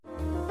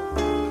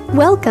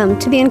Welcome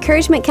to the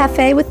Encouragement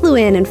Cafe with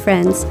Luann and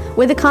friends,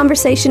 where the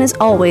conversation is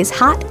always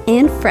hot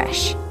and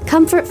fresh.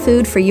 Comfort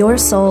food for your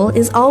soul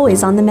is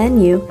always on the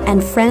menu,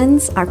 and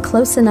friends are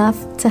close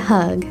enough to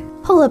hug.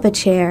 Pull up a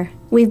chair.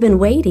 We've been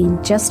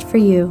waiting just for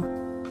you.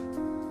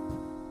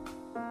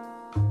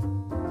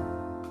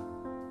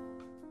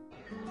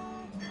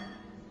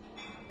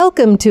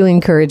 Welcome to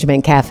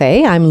Encouragement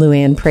Cafe. I'm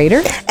Luann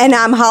Prater. And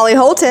I'm Holly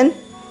Holton.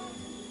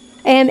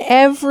 And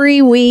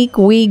every week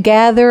we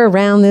gather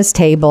around this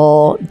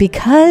table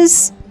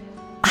because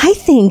I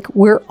think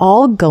we're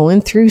all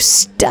going through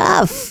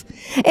stuff.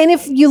 And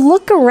if you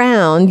look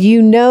around,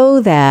 you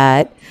know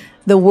that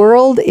the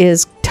world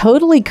is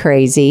totally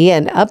crazy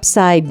and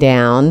upside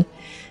down.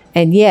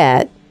 And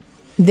yet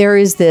there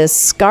is this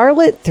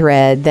scarlet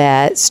thread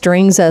that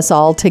strings us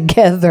all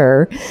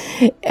together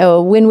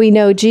when we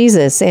know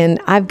Jesus. And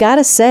I've got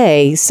to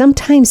say,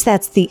 sometimes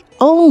that's the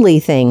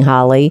only thing,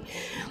 Holly,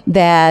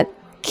 that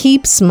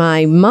keeps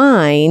my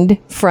mind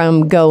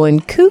from going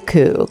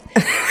cuckoo.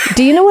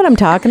 Do you know what I'm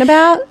talking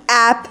about?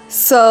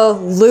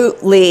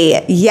 Absolutely.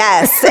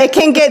 Yes. It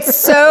can get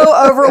so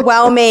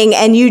overwhelming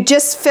and you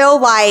just feel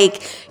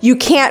like you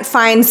can't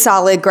find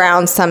solid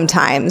ground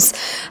sometimes.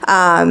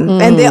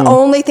 And the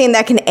only thing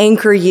that can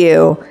anchor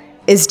you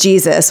is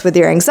Jesus with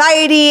your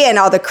anxiety and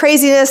all the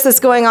craziness that's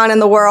going on in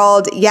the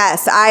world.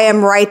 Yes, I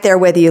am right there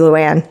with you,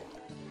 Luann.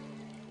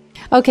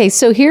 Okay,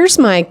 so here's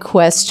my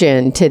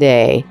question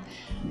today.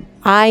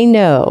 I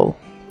know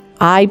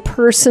I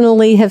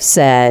personally have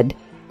said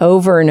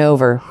over and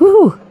over,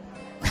 whew,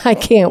 I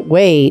can't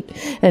wait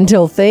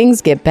until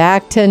things get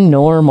back to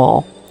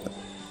normal.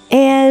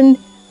 And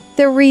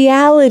the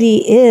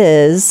reality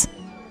is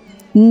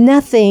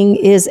nothing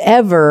is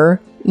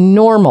ever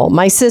normal.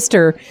 My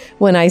sister,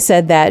 when I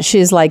said that,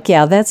 she's like,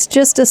 yeah, that's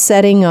just a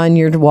setting on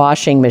your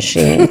washing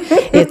machine.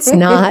 It's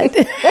not,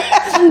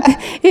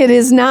 it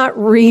is not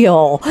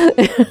real.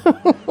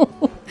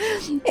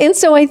 And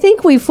so I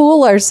think we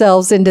fool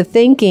ourselves into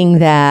thinking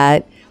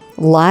that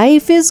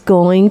life is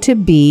going to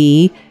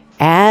be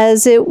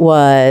as it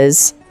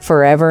was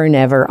forever and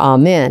ever.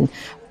 Amen.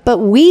 But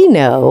we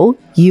know,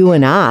 you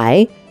and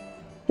I,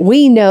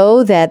 we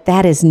know that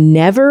that has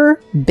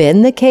never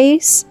been the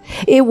case.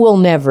 It will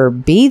never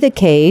be the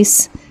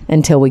case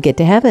until we get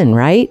to heaven,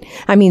 right?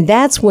 I mean,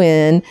 that's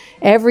when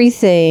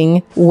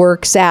everything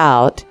works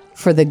out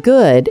for the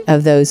good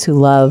of those who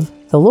love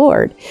the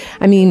Lord.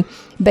 I mean,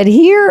 but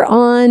here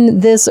on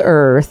this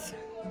earth,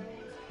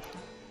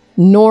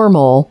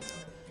 normal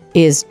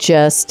is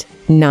just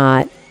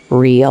not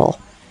real.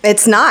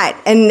 It's not.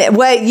 And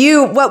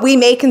what we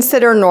may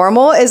consider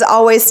normal is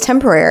always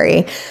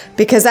temporary,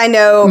 because I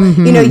know,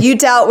 you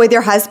dealt with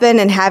your husband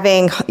and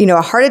having,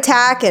 a heart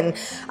attack, and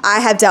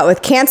I have dealt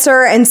with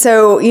cancer. And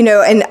so,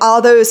 and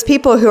all those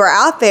people who are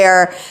out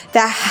there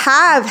that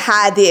have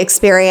had the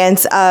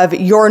experience of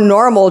your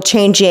normal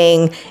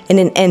changing in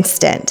an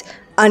instant,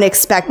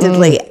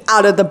 unexpectedly,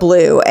 out of the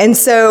blue. And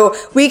so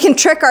we can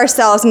trick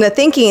ourselves into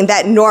thinking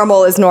that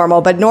normal is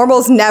normal, but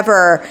normal's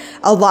never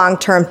a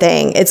long-term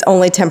thing. It's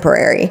only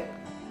temporary.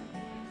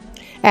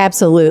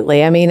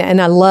 Absolutely. I mean,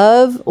 and I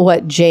love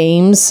what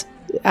James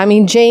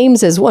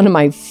is one of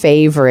my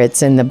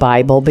favorites in the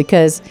Bible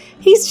because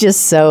he's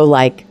just so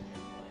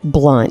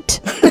blunt.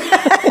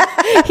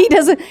 He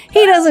doesn't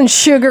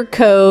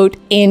sugarcoat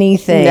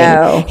anything.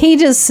 No. He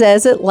just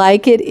says it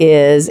like it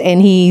is.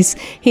 And he's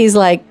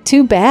like,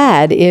 too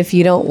bad if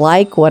you don't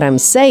like what I'm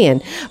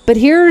saying. But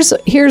here's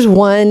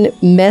one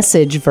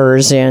message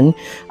version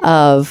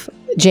of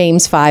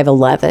James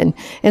 5:11.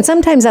 And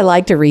sometimes I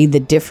like to read the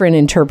different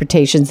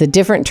interpretations, the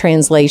different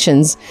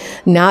translations,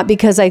 not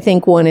because I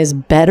think one is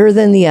better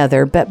than the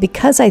other, but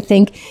because I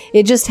think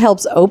it just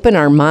helps open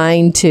our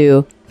mind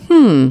to,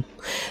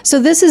 So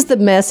this is the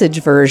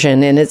message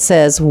version, and it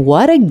says,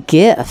 what a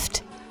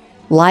gift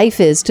life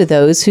is to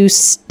those who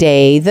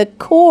stay the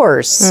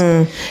course.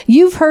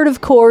 You've heard,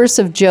 of course,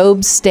 of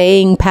Job's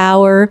staying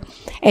power,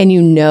 and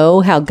you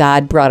know how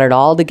God brought it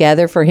all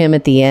together for him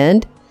at the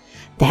end.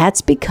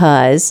 That's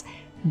because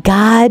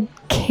God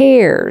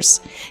cares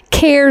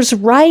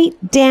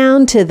right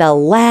down to the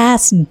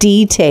last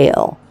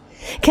detail.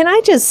 Can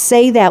I just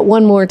say that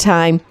one more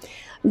time?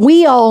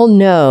 We all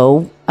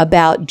know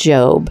about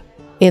Job.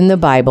 In the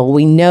Bible,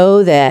 we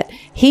know that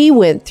he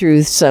went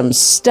through some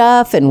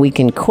stuff and we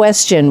can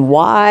question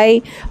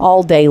why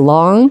all day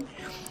long,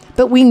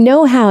 but we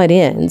know how it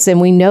ends, and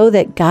we know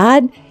that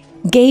God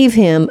gave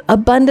him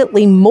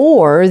abundantly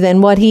more than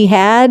what he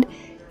had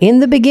in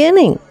the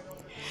beginning.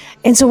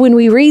 And so when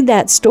we read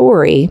that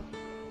story,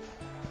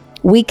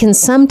 we can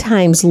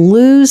sometimes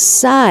lose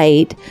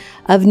sight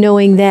of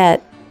knowing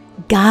that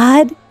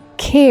God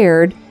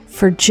cared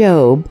for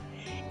Job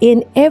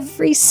in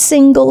every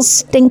single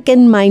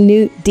stinking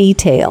minute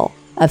detail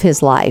of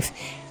his life.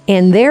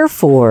 And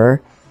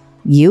therefore,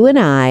 you and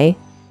I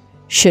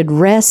should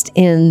rest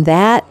in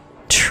that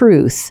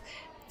truth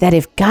that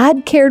if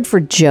God cared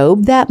for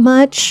Job that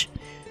much,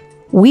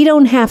 we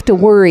don't have to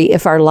worry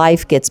if our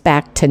life gets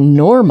back to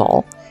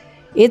normal.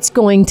 It's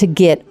going to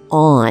get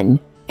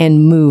on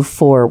and move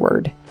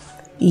forward.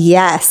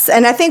 Yes.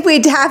 And I think we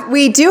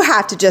do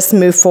have to just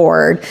move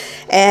forward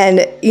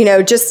and,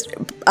 just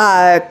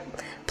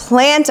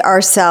plant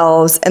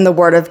ourselves in the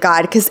Word of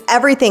God, because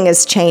everything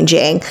is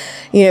changing.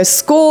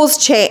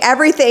 Schools change.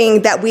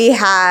 Everything that we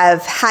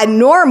have had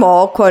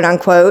normal, quote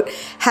unquote,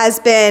 has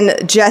been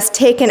just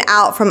taken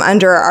out from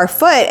under our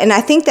foot. And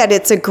I think that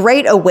it's a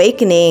great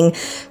awakening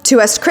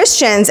to us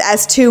Christians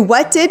as to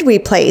what did we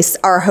place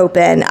our hope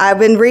in. I've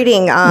been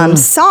reading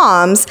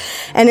Psalms,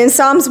 and in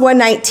Psalms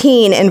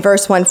 119 and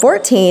verse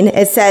 114,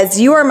 it says,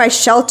 "You are my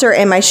shelter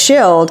and my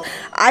shield.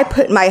 I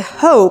put my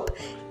hope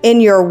in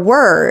your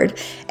word."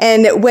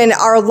 And when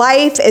our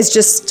life is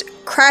just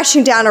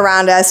crashing down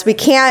around us, we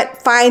can't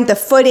find the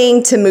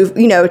footing to move,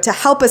 to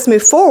help us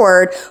move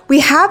forward. We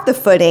have the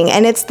footing,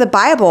 and it's the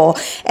Bible.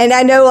 And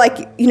I know,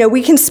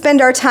 we can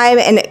spend our time,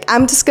 and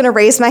I'm just going to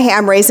raise my hand.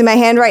 I'm raising my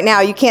hand right now.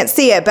 You can't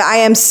see it, but I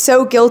am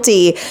so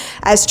guilty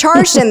as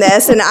charged in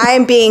this, and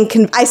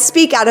I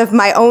speak out of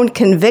my own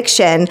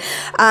conviction.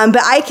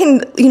 But I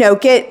can,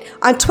 get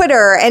on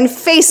Twitter and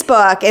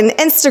Facebook and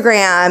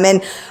Instagram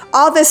and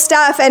all this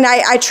stuff. And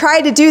I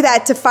try to do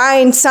that to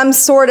find some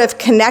sort of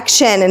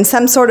connection and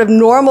some sort of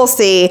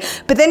normalcy.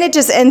 But then it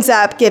just ends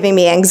up giving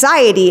me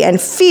anxiety and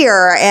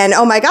fear and,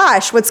 oh my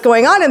gosh, what's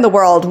going on in the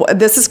world?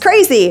 This is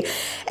crazy.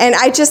 And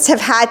I just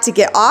have had to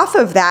get off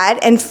of that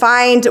and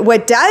find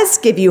what does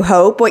give you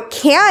hope, what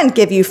can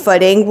give you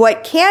footing,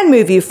 what can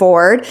move you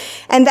forward.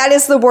 And that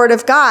is the Word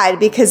of God,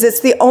 because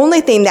it's the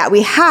only thing that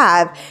we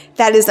have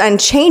that is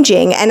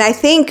unchanging. And I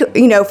think,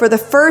 for the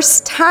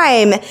first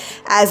time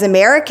as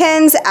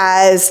Americans,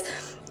 as,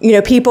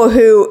 people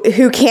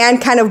who can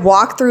kind of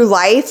walk through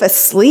life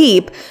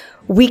asleep,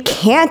 we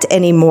can't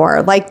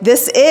anymore.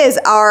 This is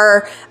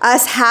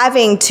us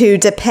having to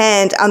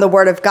depend on the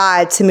Word of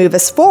God to move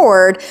us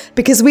forward,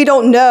 because we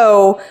don't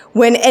know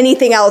when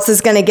anything else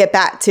is going to get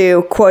back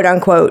to quote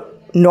unquote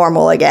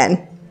normal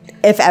again,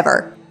 if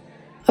ever.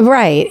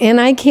 Right.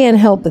 And I can't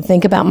help but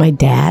think about my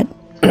dad.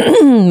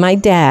 My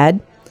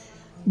dad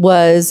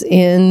was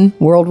in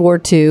World War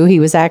II. He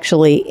was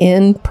actually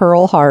in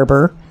Pearl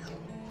Harbor.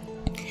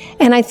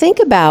 And I think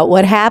about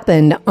what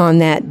happened on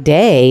that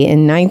day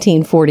in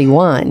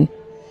 1941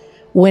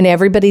 when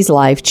everybody's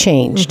life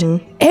changed.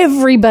 Mm-hmm.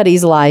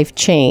 Everybody's life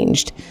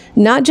changed.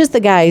 Not just the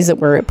guys that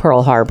were at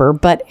Pearl Harbor,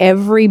 but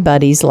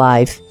everybody's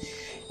life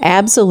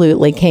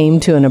absolutely came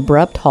to an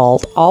abrupt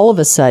halt. All of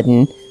a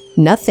sudden,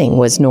 nothing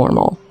was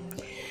normal.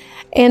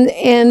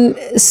 And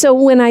so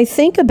when I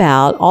think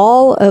about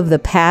all of the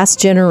past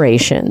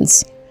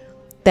generations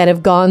that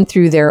have gone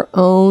through their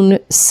own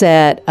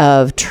set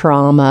of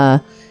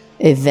trauma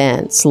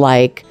events,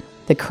 like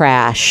the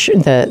crash,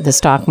 the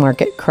stock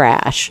market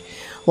crash,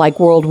 like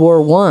World War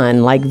I,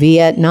 like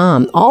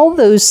Vietnam, all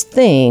those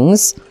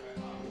things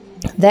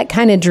that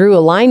kind of drew a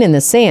line in the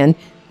sand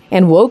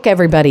and woke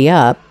everybody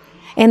up.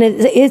 And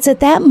it's at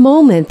that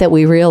moment that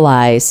we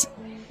realize,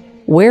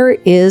 where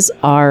is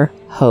our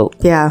hope?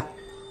 Yeah.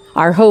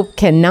 Our hope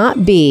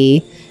cannot be,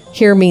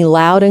 hear me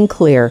loud and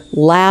clear,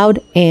 loud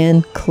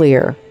and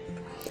clear.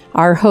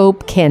 Our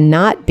hope can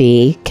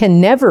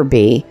never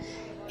be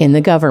in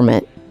the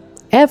government.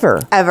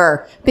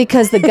 Ever.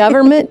 Because the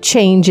government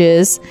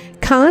changes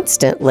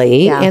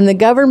constantly, and the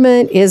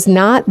government is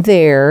not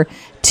there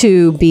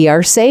to be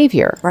our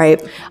savior.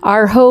 Right.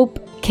 Our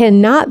hope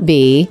cannot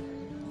be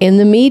in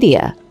the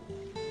media.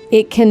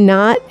 It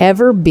cannot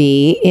ever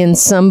be in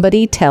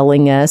somebody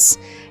telling us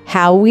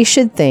how we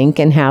should think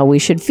and how we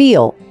should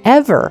feel,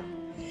 ever.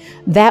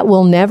 That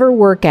will never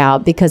work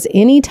out, because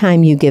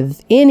anytime you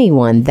give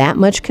anyone that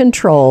much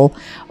control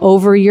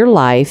over your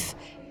life,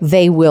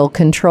 they will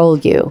control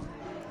you.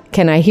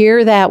 Can I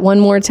hear that one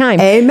more time?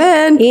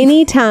 Amen.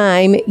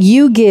 Anytime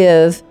you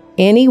give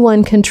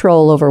anyone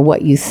control over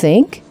what you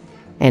think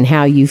and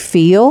how you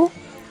feel,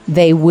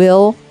 they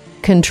will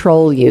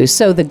control you.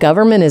 So the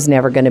government is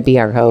never going to be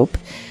our hope.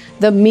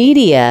 The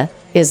media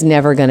is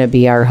never going to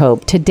be our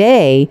hope.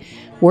 Today,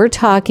 we're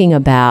talking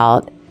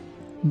about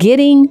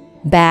getting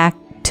back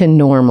to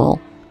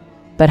normal.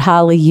 But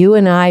Holly, you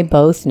and I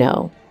both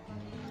know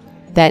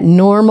that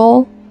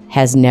normal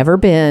has never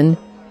been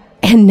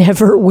and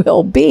never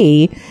will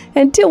be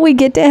until we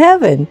get to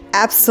heaven.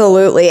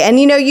 Absolutely. And,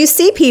 you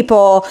see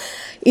people,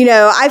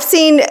 I've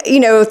seen,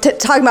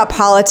 talking about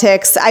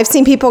politics, I've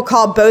seen people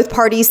call both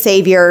parties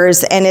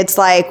saviors, and it's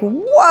like,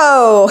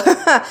 whoa,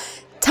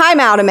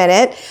 time out a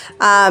minute.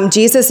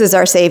 Jesus is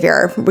our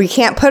savior. We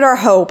can't put our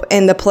hope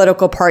in the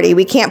political party.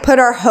 We can't put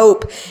our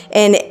hope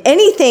in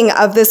anything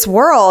of this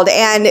world.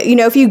 And,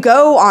 if you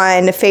go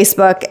on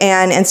Facebook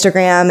and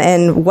Instagram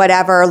and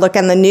whatever, look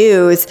on the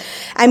news,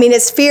 I mean,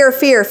 it's fear,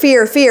 fear,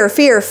 fear, fear,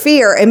 fear,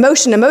 fear,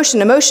 emotion,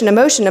 emotion, emotion,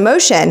 emotion,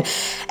 emotion.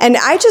 And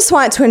I just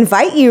want to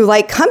invite you,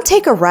 come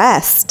take a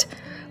rest.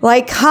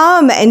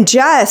 Come and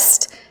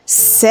just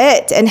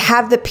sit and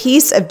have the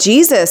peace of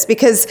Jesus,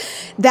 because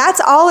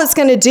that's all it's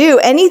going to do.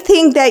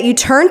 Anything that you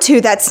turn to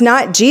that's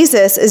not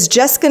Jesus is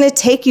just going to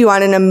take you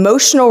on an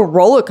emotional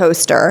roller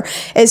coaster.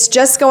 It's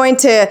just going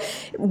to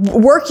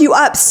work you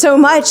up so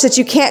much that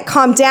you can't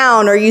calm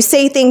down, or you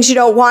say things you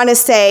don't want to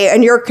say,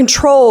 and you're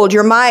controlled.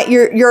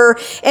 You're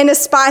in a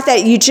spot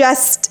that you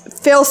just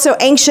feel so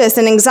anxious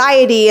and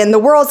anxiety, and the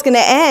world's going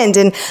to end.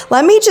 And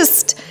let me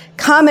just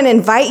come and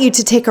invite you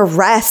to take a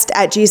rest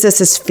at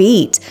Jesus's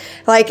feet.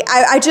 Like,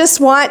 I just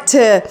want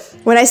to,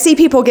 when I see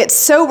people get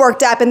so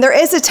worked up, and there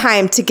is a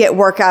time to get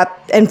worked up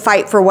and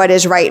fight for what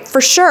is right, for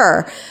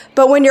sure.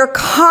 But when you're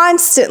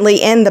constantly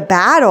in the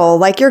battle,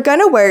 like, you're going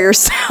to wear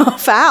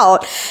yourself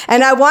out.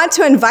 And I want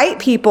to invite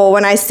people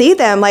when I see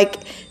them, like,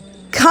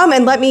 come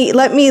and let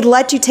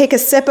you take a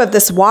sip of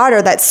this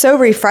water that's so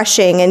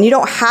refreshing, and you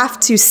don't have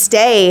to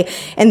stay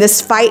in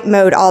this fight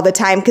mode all the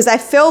time, because I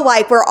feel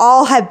like we're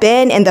all have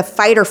been in the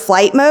fight or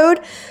flight mode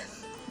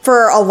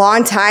for a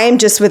long time,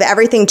 just with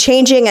everything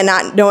changing and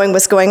not knowing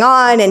what's going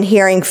on, and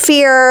hearing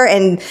fear,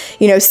 and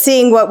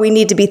seeing what we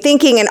need to be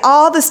thinking, and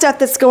all the stuff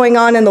that's going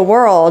on in the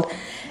world.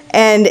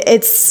 And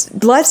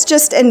let's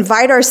just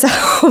invite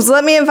ourselves.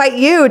 Let me invite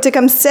you to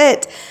come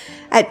sit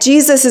at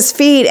Jesus's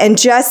feet and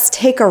just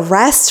take a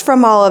rest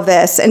from all of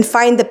this, and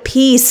find the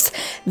peace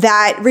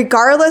that,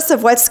 regardless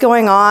of what's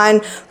going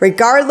on,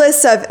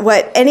 regardless of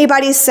what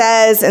anybody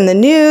says in the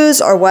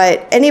news or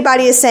what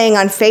anybody is saying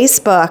on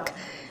Facebook,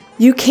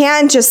 you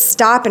can just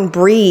stop and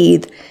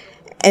breathe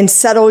and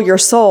settle your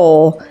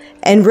soul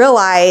and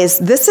realize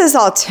this is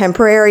all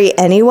temporary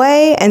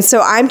anyway. And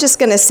so I'm just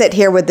going to sit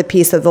here with the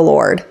peace of the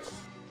Lord.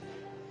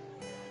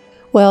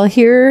 Well,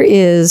 here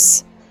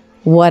is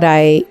what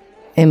I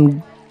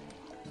am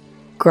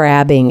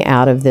grabbing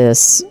out of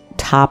this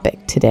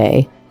topic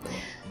today.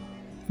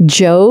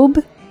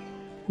 Job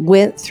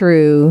went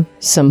through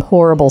some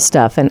horrible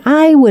stuff, and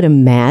I would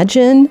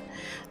imagine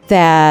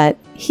that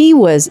he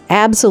was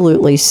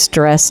absolutely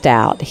stressed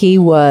out. He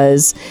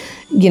was,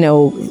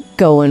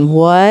 going,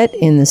 what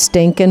in the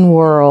stinking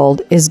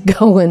world is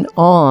going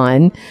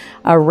on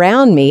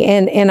around me?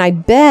 And I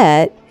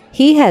bet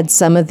he had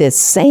some of the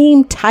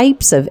same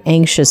types of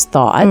anxious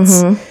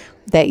thoughts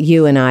that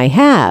you and I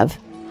have.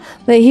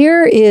 But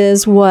here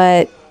is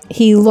what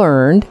he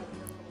learned,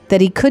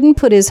 that he couldn't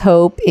put his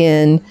hope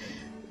in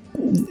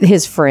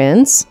his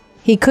friends.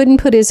 He couldn't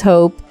put his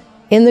hope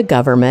in the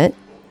government.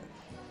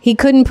 He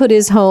couldn't put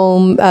his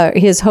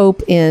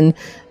hope in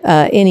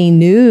any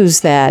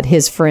news that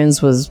his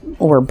friends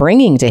were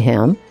bringing to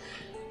him.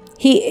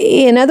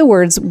 In other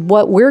words,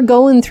 what we're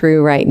going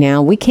through right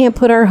now, we can't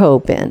put our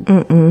hope in.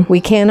 Mm-mm. We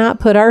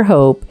cannot put our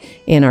hope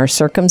in our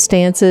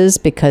circumstances,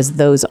 because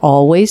those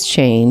always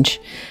change.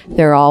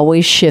 They're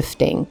always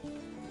shifting.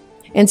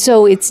 And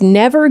so it's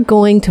never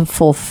going to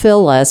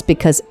fulfill us,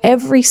 because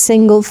every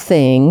single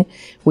thing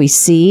we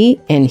see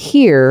and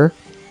hear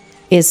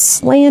is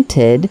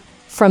slanted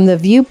from the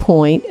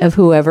viewpoint of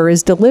whoever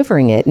is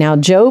delivering it. Now,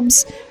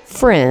 Job's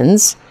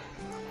friends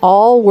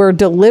all were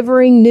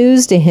delivering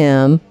news to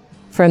him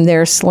from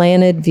their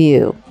slanted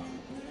view.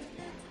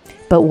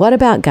 But what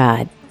about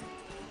God?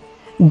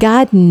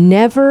 God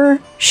never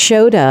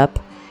showed up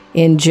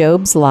in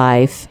Job's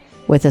life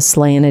with a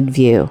slanted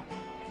view.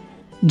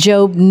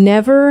 Job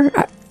never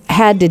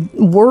had to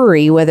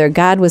worry whether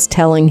God was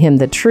telling him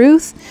the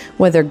truth,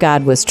 whether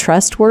God was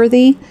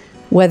trustworthy,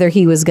 whether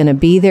he was going to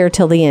be there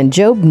till the end.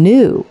 Job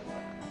knew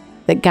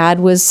that God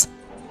was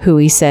who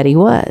he said he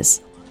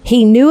was.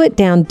 He knew it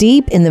down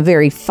deep in the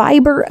very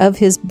fiber of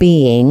his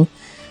being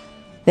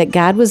that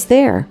God was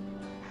there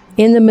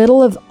in the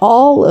middle of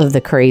all of the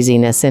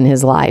craziness in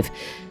his life.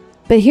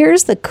 But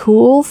here's the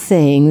cool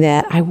thing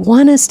that I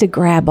want us to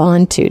grab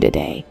onto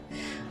today.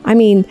 I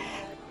mean,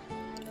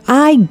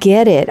 I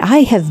get it. I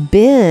have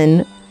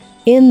been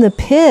in the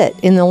pit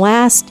in the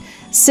last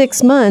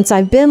 6 months.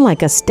 I've been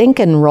like a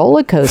stinking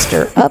roller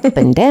coaster, up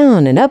and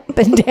down and up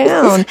and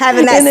down.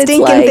 Having that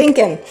stinking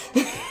thinking.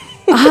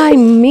 I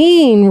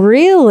mean,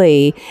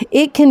 really,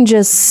 it can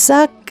just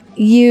suck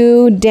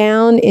you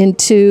down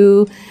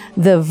into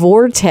the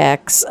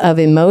vortex of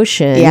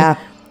emotion. Yeah.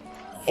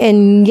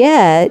 And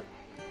yet,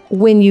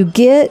 when you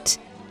get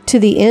to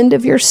the end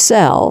of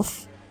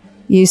yourself,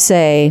 you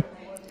say,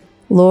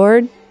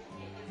 Lord,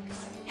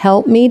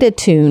 help me to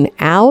tune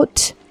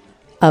out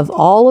of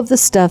all of the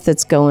stuff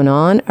that's going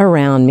on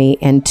around me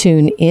and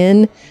tune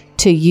in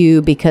to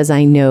you, because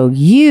I know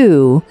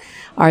you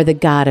are the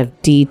God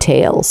of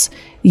details.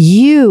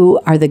 You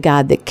are the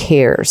God that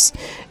cares.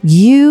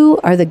 You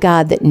are the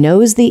God that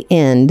knows the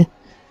end,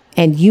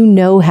 and you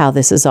know how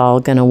this is all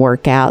going to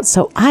work out.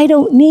 So I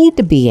don't need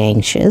to be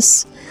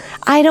anxious.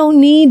 I don't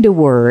need to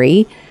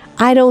worry.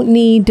 I don't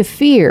need to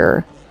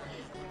fear.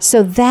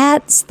 So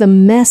that's the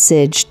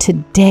message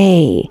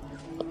today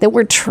that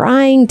we're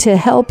trying to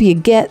help you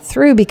get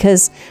through,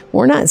 because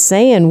we're not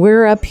saying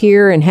we're up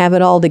here and have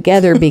it all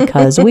together,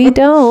 because we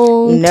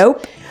don't.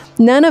 Nope.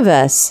 None of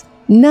us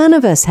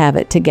have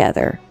it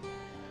together.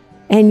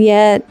 And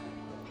yet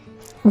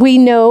we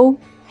know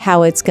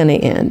how it's going to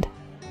end.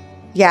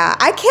 Yeah,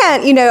 I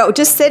can't,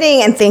 just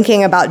sitting and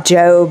thinking about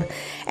Job.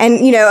 And,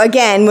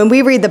 again, when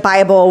we read the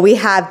Bible, we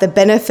have the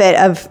benefit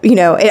of,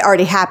 it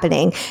already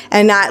happening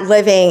and not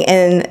living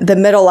in the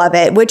middle of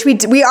it, which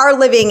we are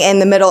living in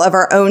the middle of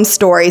our own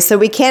story. So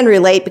we can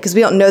relate because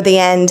we don't know the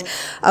end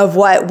of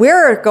what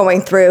we're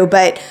going through.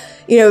 But,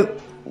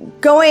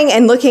 going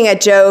and looking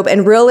at Job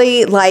and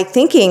really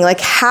thinking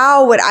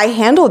how would I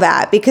handle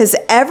that? Because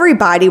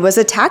everybody was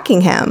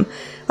attacking him.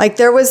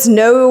 There was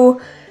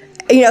no...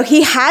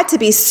 he had to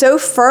be so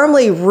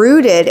firmly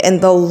rooted in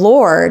the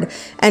Lord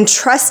and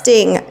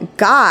trusting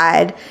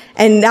God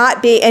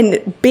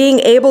and being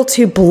able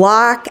to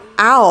block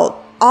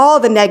out all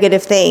the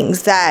negative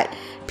things that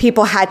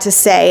people had to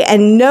say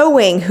and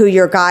knowing who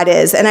your God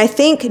is. And I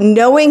think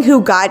knowing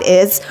who God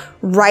is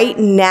right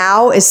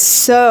now is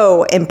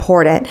so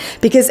important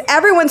because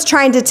everyone's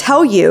trying to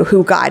tell you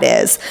who God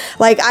is.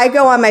 I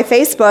go on my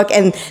Facebook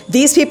and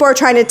these people are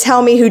trying to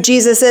tell me who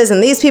Jesus is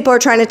and these people are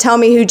trying to tell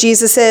me who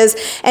Jesus is.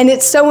 And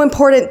it's so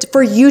important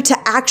for you to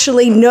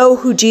actually know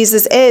who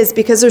Jesus is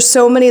because there's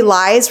so many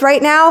lies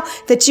right now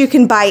that you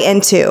can buy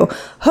into.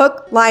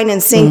 Hook, line,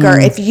 and sinker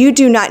if you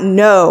do not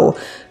know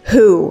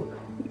who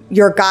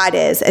your God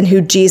is and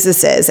who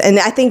Jesus is. And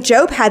I think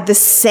Job had the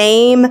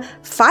same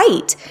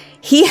fight.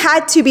 He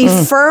had to be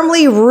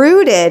firmly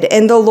rooted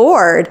in the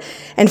Lord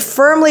and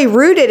firmly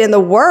rooted in the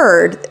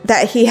word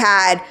that he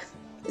had.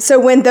 So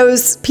when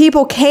those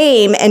people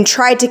came and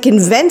tried to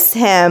convince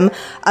him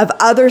of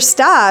other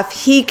stuff,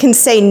 he can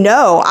say,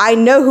 no, I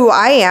know who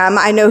I am.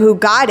 I know who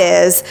God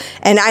is.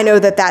 And I know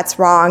that that's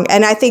wrong.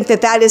 And I think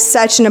that that is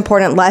such an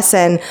important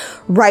lesson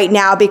right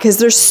now because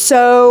there's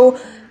so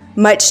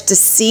much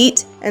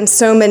deceit and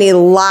so many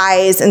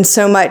lies and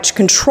so much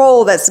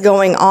control that's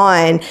going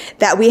on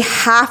that we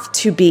have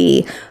to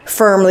be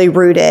firmly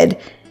rooted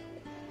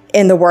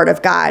in the Word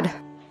of God.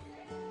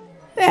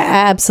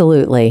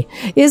 Absolutely.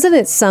 Isn't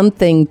it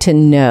something to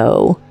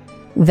know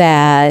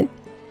that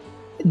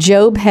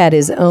Job had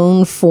his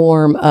own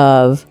form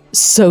of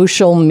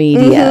social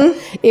media?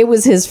 It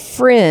was his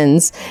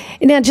friends.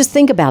 Now, just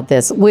think about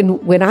this.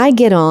 When I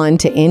get on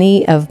to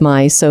any of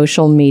my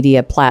social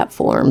media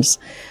platforms,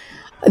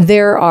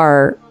 there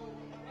are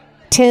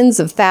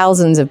tens of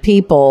thousands of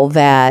people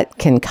that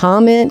can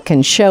comment,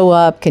 can show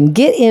up, can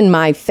get in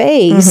my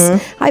face.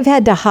 I've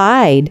had to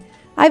hide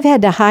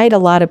a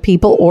lot of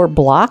people or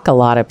block a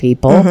lot of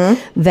people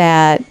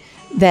that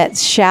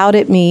shout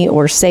at me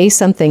or say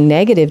something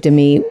negative to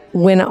me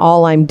when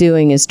all I'm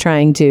doing is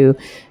trying to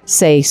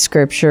say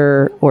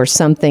scripture or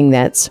something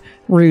that's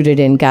rooted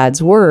in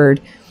God's word.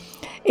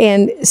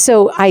 And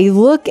so I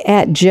look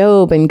at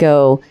Job and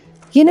go,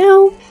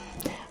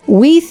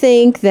 we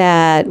think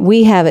that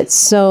we have it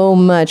so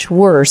much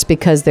worse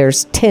because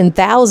there's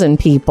 10,000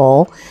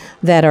 people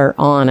that are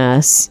on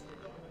us.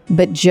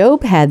 But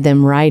Job had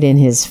them right in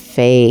his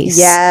face.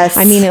 Yes.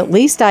 I mean, at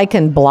least I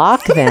can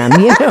block them,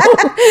 at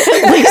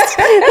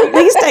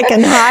least I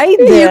can hide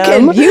them. You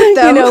can mute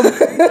them.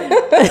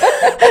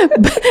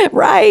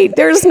 Right.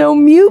 There's no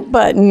mute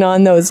button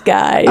on those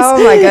guys.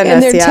 Oh, my goodness,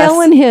 And they're yes.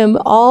 telling him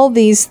all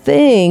these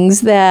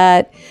things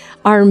that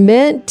are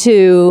meant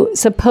to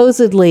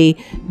supposedly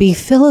be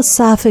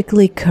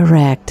philosophically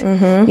correct.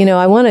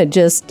 I want to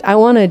just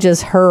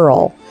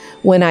hurl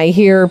when I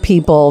hear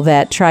people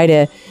that try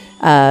to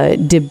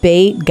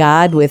debate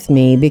God with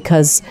me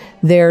because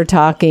they're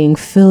talking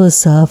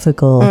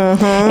philosophical.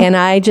 And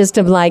I just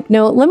am like,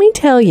 no, let me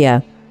tell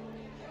you,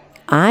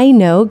 I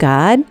know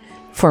God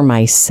for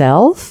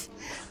myself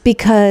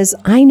because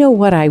I know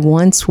what I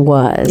once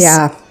was.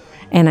 Yeah.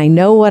 And I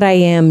know what I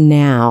am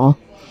now.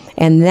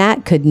 And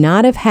that could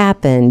not have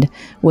happened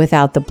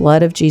without the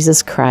blood of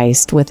Jesus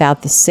Christ,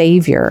 without the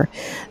Savior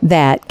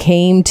that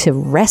came to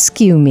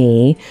rescue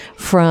me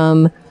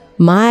from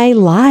my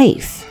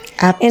life.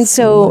 Absolutely. And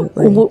so,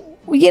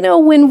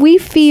 when we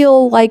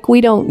feel like we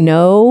don't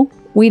know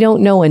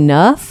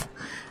enough,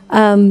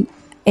 and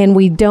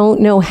we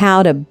don't know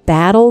how to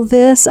battle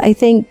this, I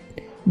think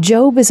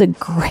Job is a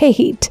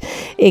great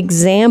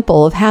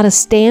example of how to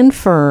stand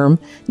firm,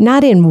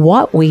 not in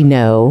what we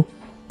know,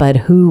 but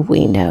who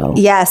we know.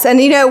 Yes. And,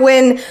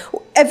 when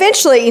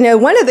eventually,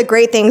 one of the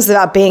great things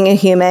about being a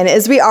human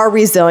is we are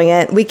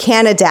resilient. We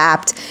can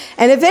adapt.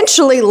 And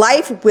eventually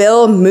life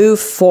will move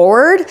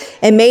forward.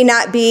 It may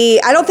not be,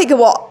 I don't think it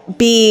will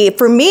be,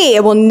 for me,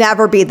 it will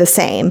never be the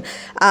same.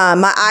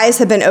 My eyes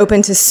have been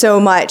open to so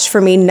much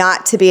for me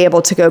not to be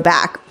able to go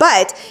back.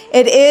 But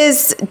it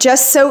is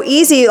just so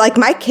easy.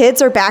 My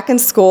kids are back in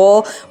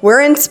school.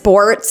 We're in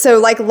sports. So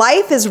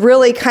life has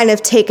really kind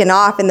of taken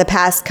off in the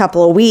past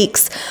couple of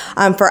weeks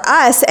for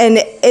us. And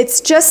it's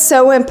just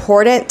so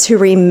important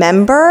to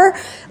remember,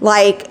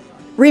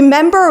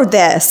 remember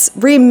this,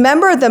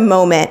 remember the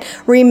moment,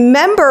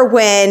 remember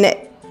when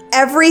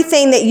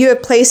everything that you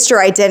have placed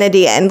your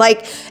identity in.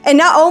 Like, and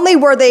not only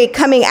were they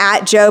coming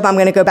at Job, I'm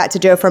going to go back to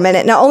Job for a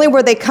minute. Not only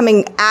were they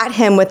coming at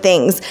him with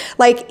things,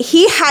 like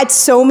he had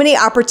so many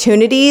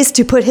opportunities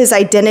to put his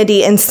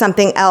identity in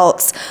something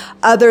else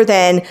other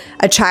than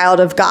a child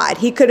of God.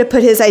 He could have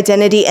put his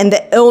identity in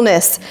the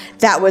illness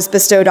that was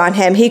bestowed on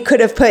him. He could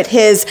have put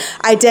his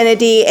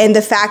identity in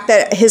the fact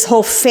that his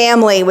whole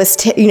family was,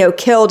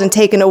 killed and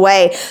taken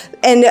away.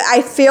 And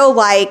I feel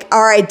like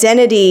our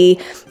identity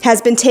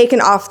has been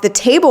taken off the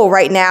table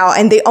right now.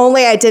 And the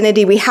only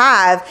identity we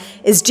have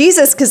is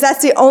Jesus, because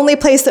that's the only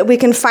place that we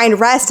can find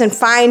rest and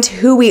find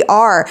who we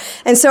are.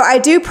 And so I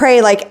do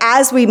pray, like,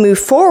 as we move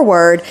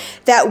forward,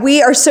 that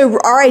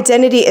our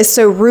identity is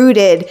so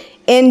rooted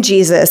in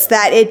Jesus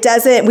that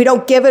we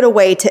don't give it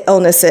away to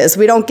illnesses.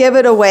 We don't give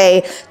it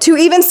away to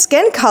even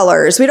skin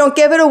colors. We don't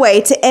give it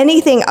away to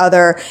anything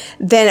other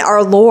than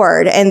our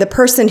Lord and the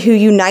person who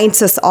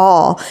unites us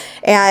all.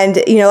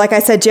 And, like I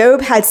said,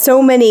 Job had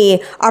so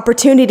many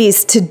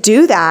opportunities to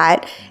do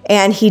that,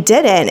 and he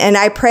didn't. And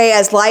I pray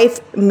as life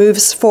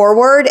moves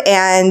forward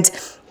and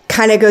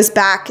kind of goes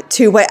back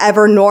to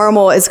whatever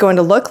normal is going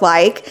to look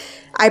like,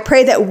 I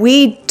pray that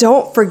we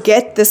don't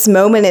forget this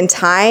moment in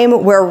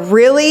time where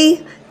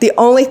really the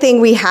only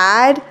thing we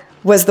had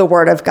was the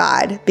Word of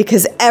God,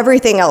 because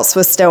everything else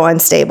was still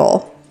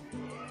unstable.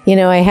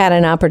 I had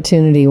an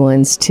opportunity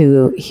once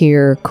to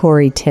hear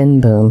Corrie ten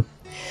Boom,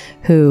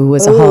 who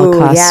was a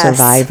Holocaust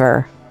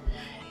survivor.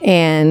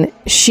 And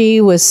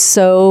she was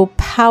so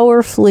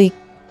powerfully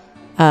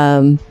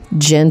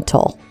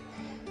gentle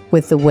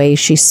with the way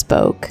she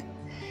spoke.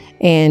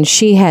 And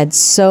she had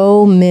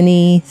so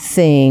many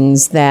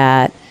things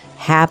that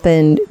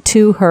happened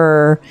to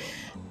her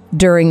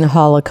during the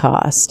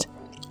Holocaust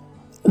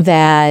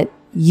that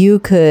you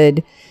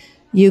could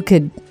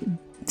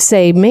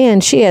say,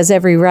 man, she has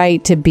every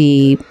right to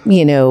be,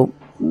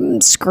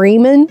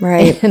 screaming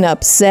and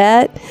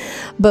upset.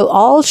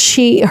 But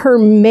her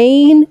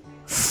main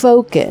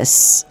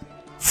focus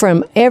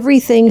from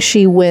everything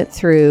she went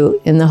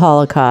through in the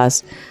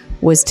Holocaust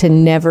was to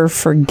never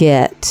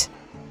forget.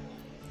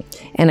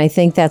 And I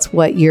think that's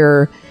what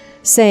you're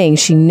saying.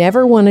 She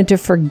never wanted to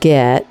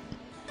forget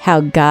how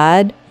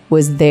God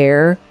was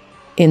there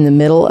in the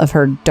middle of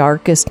her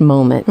darkest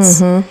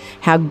moments,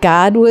 how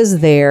God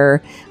was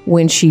there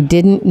when she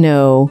didn't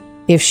know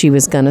if she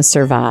was going to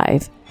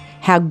survive,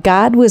 how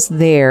God was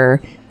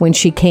there when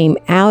she came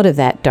out of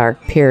that dark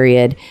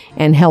period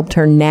and helped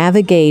her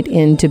navigate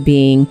into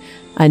being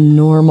a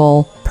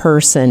normal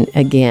person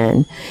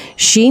again.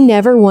 She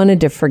never wanted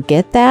to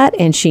forget that,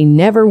 and she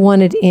never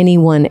wanted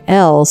anyone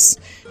else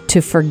to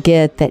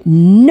forget that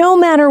no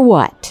matter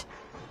what,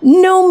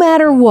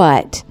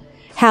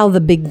 how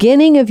the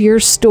beginning of your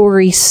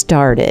story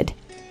started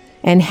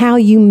and how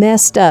you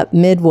messed up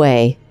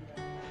midway,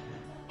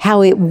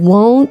 how it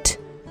won't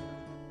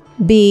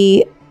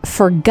be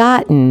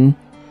forgotten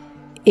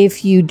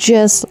if you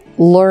just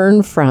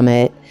learn from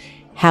it,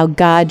 how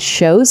God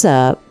shows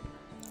up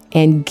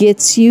and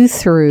gets you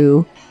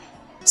through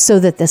so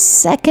that the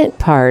second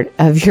part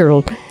of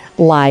your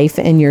life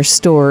and your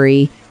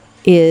story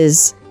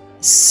is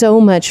so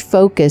much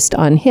focused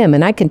on Him.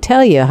 And I can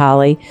tell you,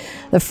 Holly,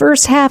 the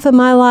first half of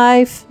my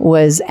life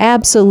was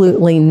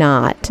absolutely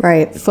not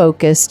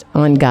focused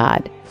on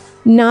God.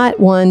 Not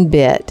one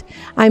bit.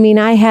 I mean,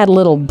 I had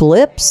little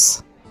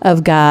blips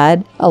of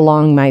God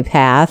along my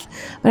path,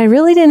 but I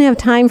really didn't have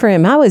time for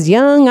Him. I was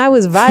young, I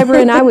was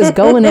vibrant, I was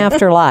going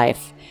after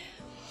life.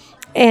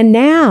 And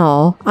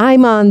now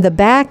I'm on the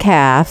back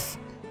half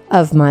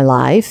of my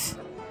life,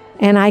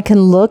 and I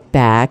can look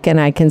back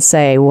and I can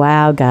say,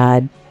 wow,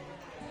 God,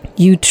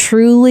 you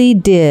truly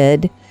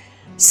did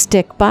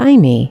stick by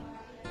me.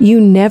 You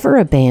never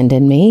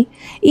abandoned me.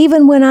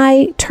 Even when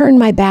I turned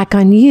my back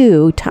on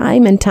you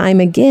time and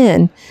time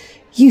again,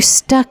 you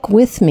stuck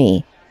with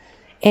me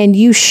and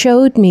you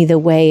showed me the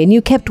way, and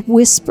you kept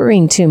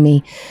whispering to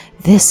me,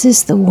 this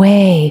is the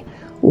way,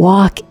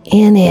 walk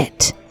in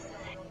it.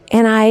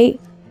 And I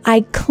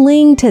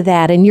cling to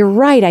that. And you're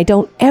right. I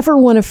don't ever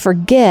want to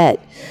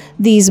forget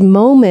these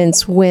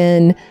moments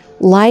when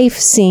life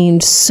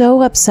seemed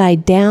so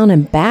upside down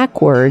and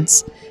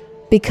backwards,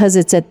 because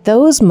it's at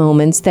those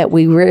moments that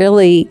we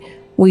really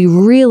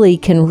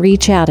can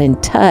reach out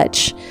and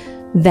touch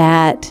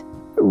that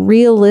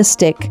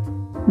realistic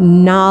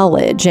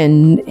knowledge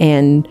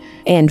and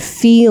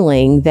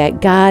feeling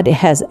that God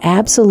has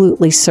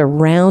absolutely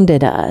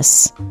surrounded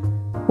us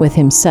with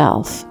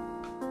Himself.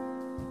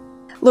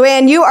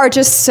 Luann, you are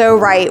just so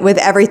right with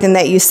everything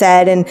that you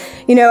said. And,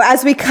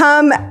 as we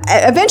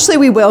eventually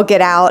we will get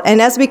out.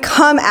 And as we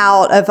come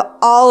out of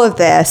all of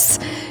this,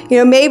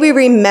 may we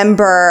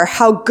remember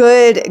how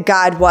good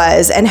God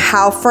was and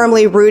how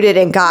firmly rooted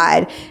in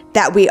God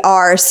that we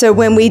are. So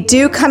when we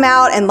do come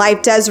out and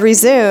life does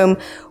resume,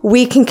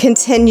 we can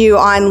continue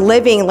on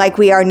living like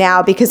we are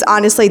now, because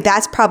honestly,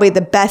 that's probably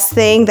the best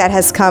thing that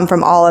has come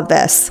from all of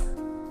this.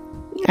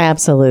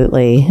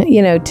 Absolutely.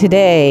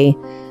 Today,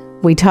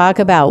 we talk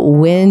about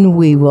when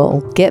we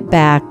will get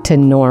back to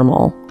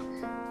normal.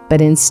 But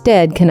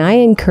instead, can I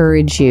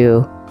encourage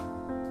you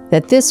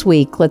that this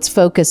week, let's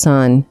focus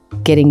on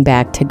getting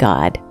back to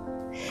God.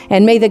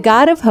 And may the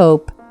God of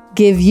hope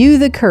give you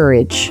the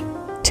courage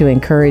to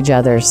encourage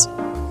others.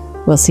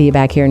 We'll see you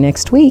back here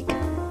next week.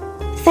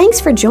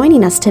 Thanks for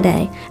joining us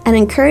today at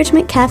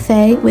Encouragement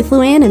Cafe with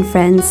Luann and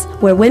friends,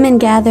 where women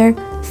gather,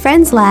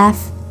 friends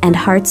laugh, and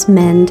hearts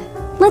mend.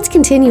 Let's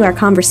continue our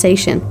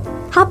conversation.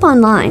 Hop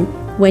online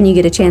when you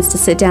get a chance to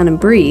sit down and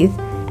breathe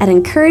at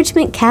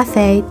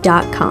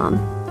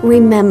encouragementcafe.com.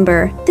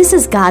 Remember, this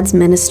is God's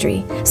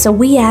ministry, so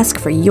we ask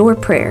for your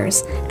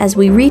prayers as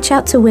we reach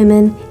out to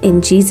women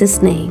in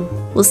Jesus' name.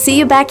 We'll see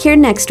you back here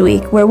next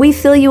week where we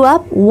fill you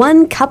up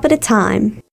one cup at a time.